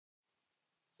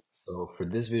So for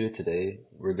this video today,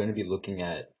 we're going to be looking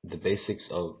at the basics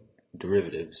of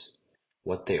derivatives,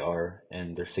 what they are,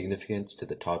 and their significance to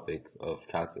the topic of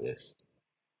calculus.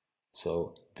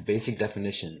 So the basic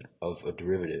definition of a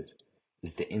derivative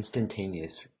is the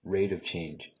instantaneous rate of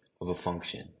change of a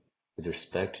function with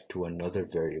respect to another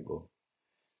variable.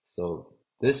 So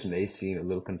this may seem a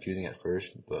little confusing at first,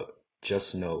 but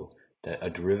just know that a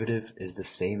derivative is the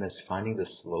same as finding the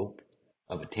slope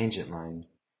of a tangent line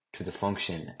to the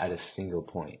function at a single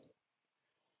point.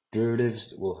 Derivatives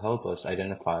will help us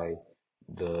identify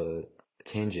the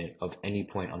tangent of any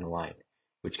point on the line,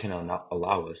 which can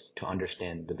allow us to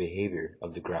understand the behavior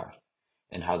of the graph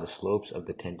and how the slopes of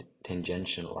the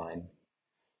tangential line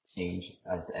change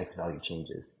as the x value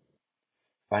changes.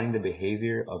 Finding the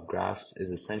behavior of graphs is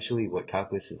essentially what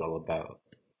calculus is all about.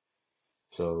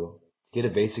 So, to get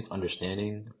a basic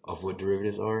understanding of what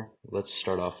derivatives are, let's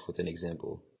start off with an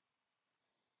example.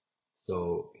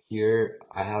 So here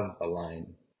I have a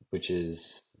line which is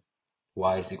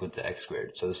y is equal to x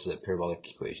squared. So this is a parabolic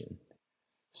equation.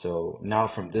 So now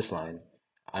from this line,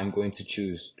 I'm going to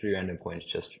choose three random points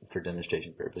just for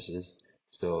demonstration purposes.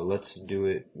 So let's do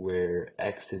it where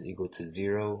x is equal to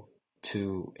 0,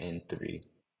 2, and 3.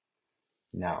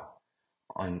 Now,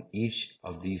 on each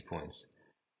of these points,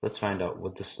 let's find out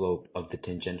what the slope of the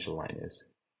tangential line is.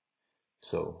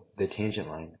 So the tangent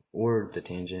line, or the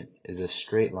tangent, is a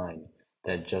straight line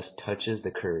that just touches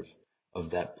the curve of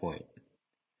that point.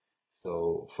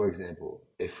 So for example,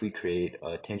 if we create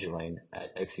a tangent line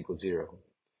at x equals 0,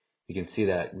 you can see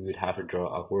that we would have to draw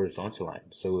a horizontal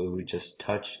line. So it would just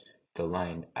touch the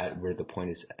line at where the point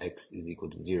is x is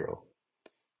equal to 0,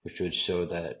 which would show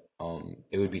that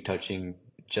it would be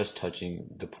just touching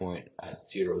the point at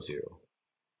 0, 0.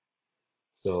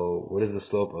 So what is the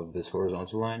slope of this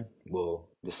horizontal line? Well,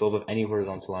 the slope of any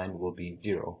horizontal line will be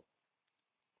 0.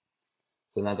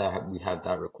 So now that we have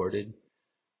that recorded,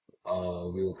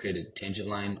 we will create a tangent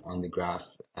line on the graph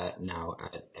at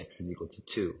x is equal to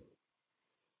 2.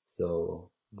 So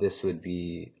this would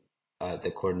be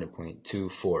the coordinate point 2,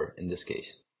 4 in this case.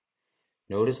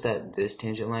 Notice that this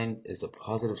tangent line is a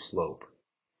positive slope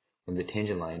when the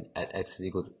tangent line at x is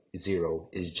equal to 0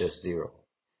 is just 0.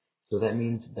 So that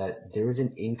means that there is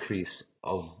an increase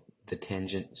of the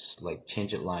tangent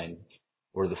line,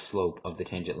 or the slope of the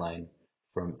tangent line,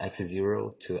 from x is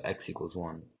 0 to x equals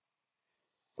 1.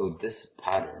 So this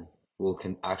pattern will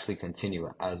actually continue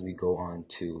as we go on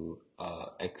to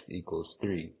x equals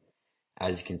 3.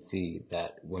 As you can see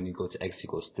that when you go to x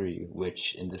equals 3, which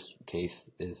in this case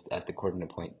is at the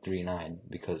coordinate point 3, 9,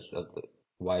 because of the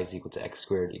y is equal to x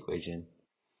squared equation,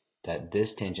 that this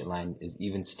tangent line is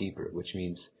even steeper, which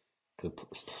means the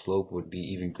slope would be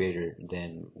even greater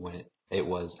than when it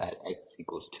was at x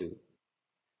equals 2.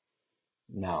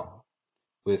 Now,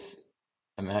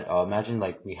 imagine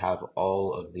like we have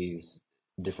all of these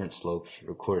different slopes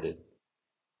recorded.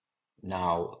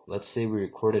 Now, let's say we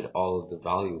recorded all of the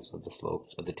values of the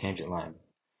slopes of the tangent line.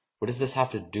 What does this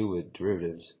have to do with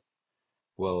derivatives?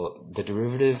 Well, the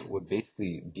derivative would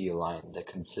basically be a line that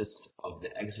consists of the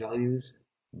x values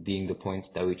being the points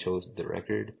that we chose the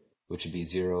record, which would be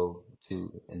 0,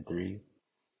 2, and 3,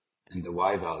 and the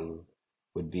y value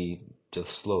would be the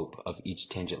slope of each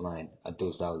tangent line at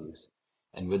those values.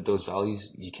 And with those values,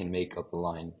 you can make up a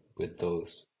line with those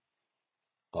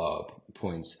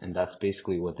points, and that's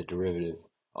basically what the derivative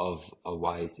of a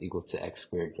y is equal to x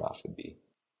squared graph would be.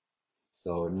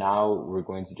 So now we're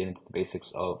going to get into the basics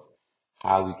of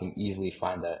how we can easily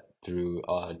find that through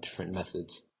different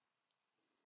methods.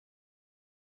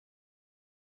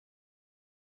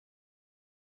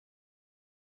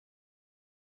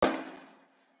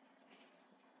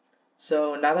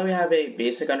 So now that we have a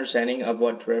basic understanding of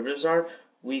what derivatives are,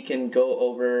 we can go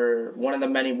over one of the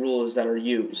many rules that are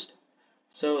used.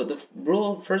 So the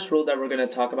first rule that we're going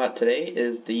to talk about today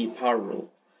is the power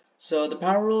rule. So the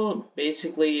power rule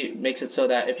basically makes it so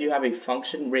that if you have a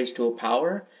function raised to a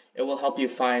power, it will help you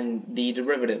find the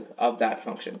derivative of that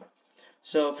function.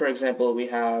 So for example, we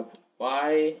have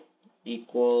y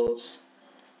equals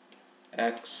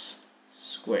x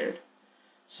squared.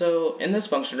 So in this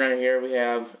function right here, we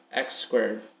have x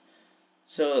squared.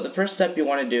 So the first step you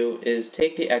want to do is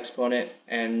take the exponent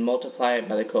and multiply it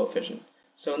by the coefficient.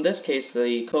 So in this case,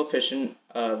 the coefficient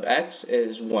of x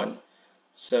is 1.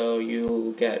 So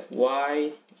you get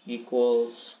y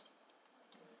equals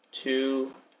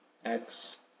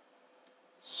 2x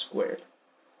squared.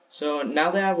 So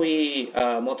now that we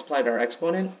multiplied our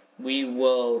exponent, we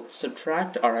will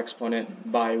subtract our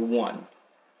exponent by 1.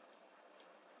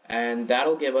 And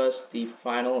that'll give us the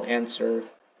final answer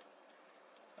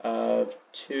of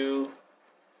 2x.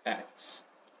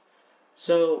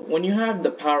 So when you have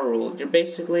the power rule, you're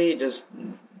basically just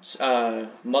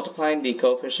multiplying the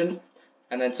coefficient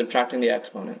and then subtracting the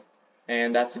exponent.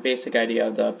 And that's the basic idea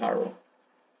of the power rule.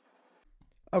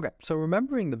 Okay, so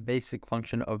remembering the basic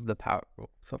function of the power rule.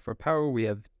 So for power, we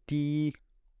have d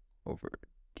over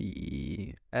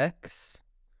dx,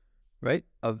 right,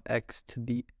 of x to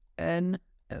the n,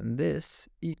 and this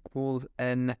equals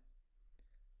n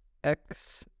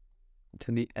x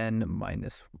to the n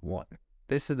minus 1.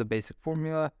 This is the basic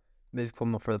formula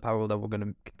for the power rule that we're going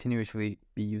to continuously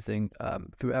be using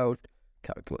throughout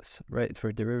calculus, right? It's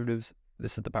for derivatives.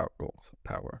 This is the power rule, so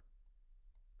power.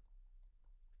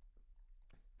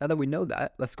 Now that we know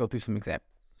that, let's go through some examples.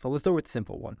 So let's start with the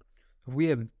simple one.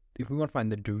 If we want to find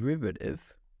the derivative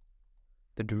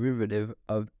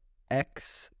of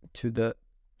x to the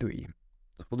 3,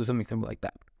 so we'll do something simple like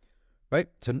that, right?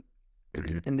 So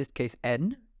in this case,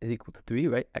 n is equal to 3,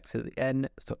 right? X to the n,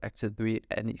 so x to the 3,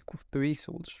 n equals 3,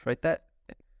 so we'll just write that.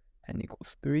 N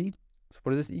equals 3. So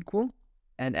what does this equal?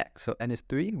 Nx, so n is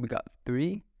 3, we got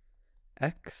 3x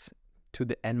to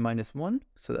the n minus 1,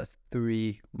 so that's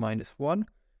 3 minus 1,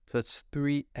 so that's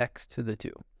 3x to the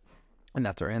 2, and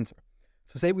that's our answer.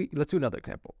 So let's do another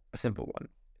example, a simple one.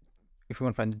 If we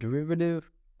want to find the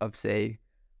derivative of, say,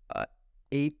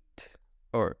 8,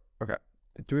 the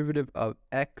derivative of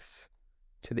x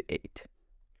to the 8,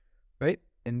 right?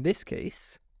 In this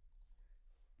case,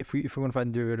 if we want to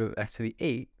find the derivative of x to the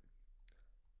 8,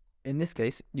 in this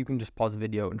case, you can just pause the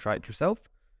video and try it yourself,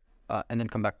 and then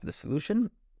come back to the solution.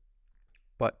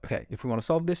 But okay, if we want to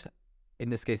solve this, in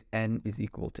this case, n is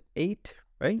equal to 8,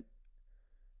 right?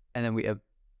 And then we have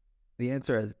the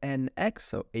answer as nx,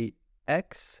 so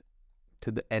 8x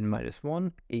to the n minus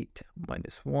 1. 8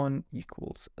 minus 1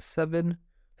 equals 7.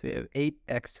 So we have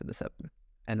 8x to the 7,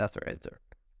 and that's our answer.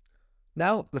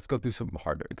 Now, let's go through some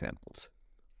harder examples.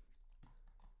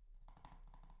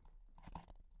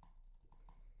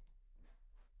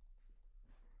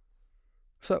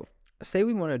 So, say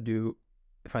we want to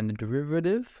find the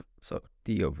derivative, so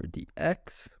d over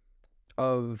dx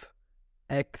of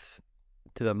x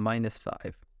to the minus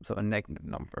 5, so a negative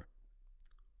number.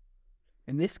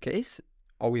 In this case,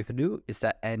 all we have to do is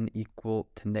set n equal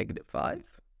to negative 5,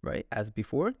 right, as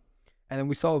before, and then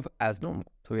we solve as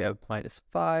normal. So we have minus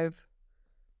 5x,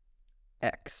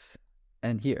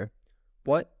 and here,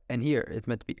 and here it's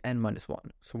meant to be n minus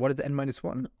 1. So what is n minus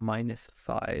 1? Minus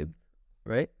 5,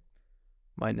 right?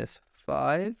 Minus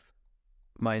 5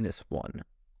 minus 1.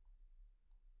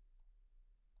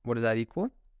 What does that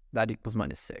equal? That equals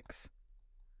minus 6.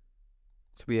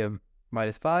 So we have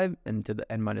minus 5, and to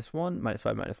the n minus 1, minus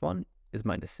 5 minus 1 is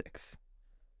minus 6.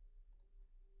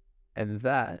 And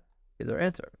that is our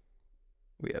answer.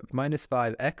 We have minus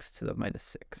 5x to the minus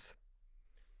 6.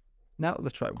 Now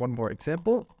let's try one more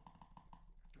example.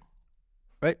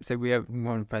 Right, so we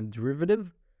want to find the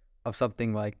derivative of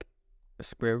something like a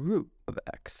square root of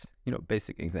x.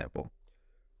 Basic example.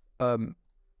 In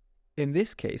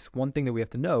this case, one thing that we have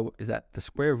to know is that the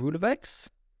square root of x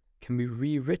can be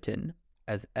rewritten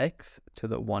as x to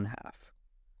the 1/2.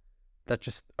 That's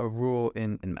just a rule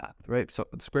in math, right? So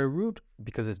the square root,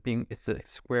 because it's the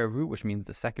square root, which means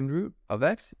the second root of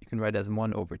x, you can write as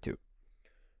 1 over 2,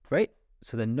 right?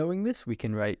 So then knowing this, we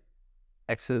can write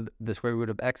x to the square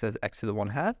root of x as x to the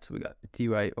 1/2. So we got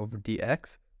dy over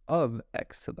dx of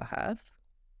x to the half,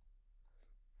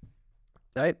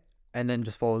 right? And then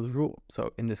just follow the rule.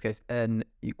 So in this case, n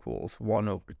equals 1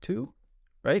 over 2,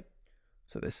 right?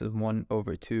 So this is 1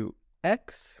 over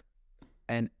 2x,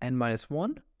 and n minus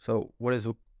 1. So what is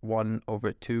 1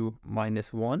 over 2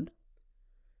 minus 1?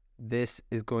 This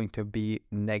is going to be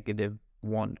negative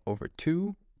 1 over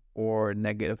 2, or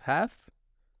negative half,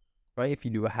 right? If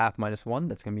you do a half minus 1,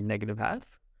 that's going to be negative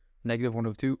half. Negative 1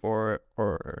 over 2, or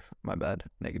my bad,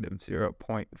 negative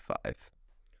 0.5.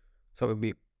 So it would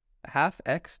be half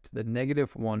x to the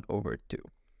negative 1 over 2,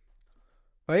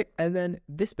 right? And then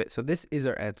this bit, so this is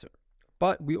our answer.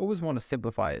 But we always want to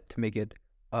simplify it to make it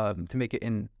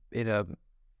in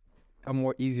a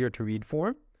more easier to read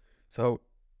form. So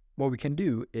what we can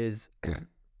do is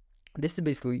this is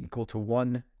basically equal to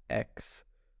 1x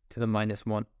to the minus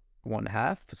 1/2,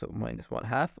 so minus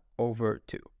 1/2 over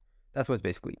 2. That's what it's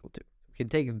basically equal to. We can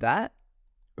take that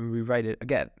and rewrite it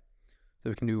again.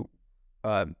 So we can do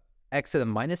x to the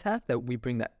minus half, that we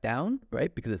bring that down,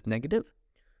 right, because it's negative.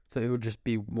 So it would just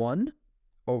be 1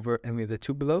 over, and we have the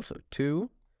 2 below, so 2.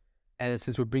 And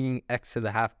since we're bringing x to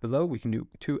the half below, we can do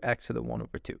 2x to the 1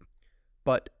 over 2.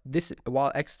 But this,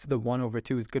 while x to the 1 over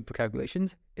 2 is good for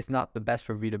calculations, it's not the best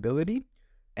for readability,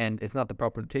 and it's not the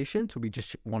proper notation, so we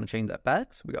just want to change that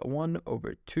back. So we got 1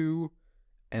 over 2,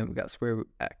 and we got square root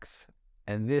x.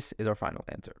 And this is our final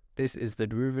answer. This is the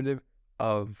derivative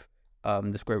of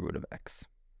the square root of x.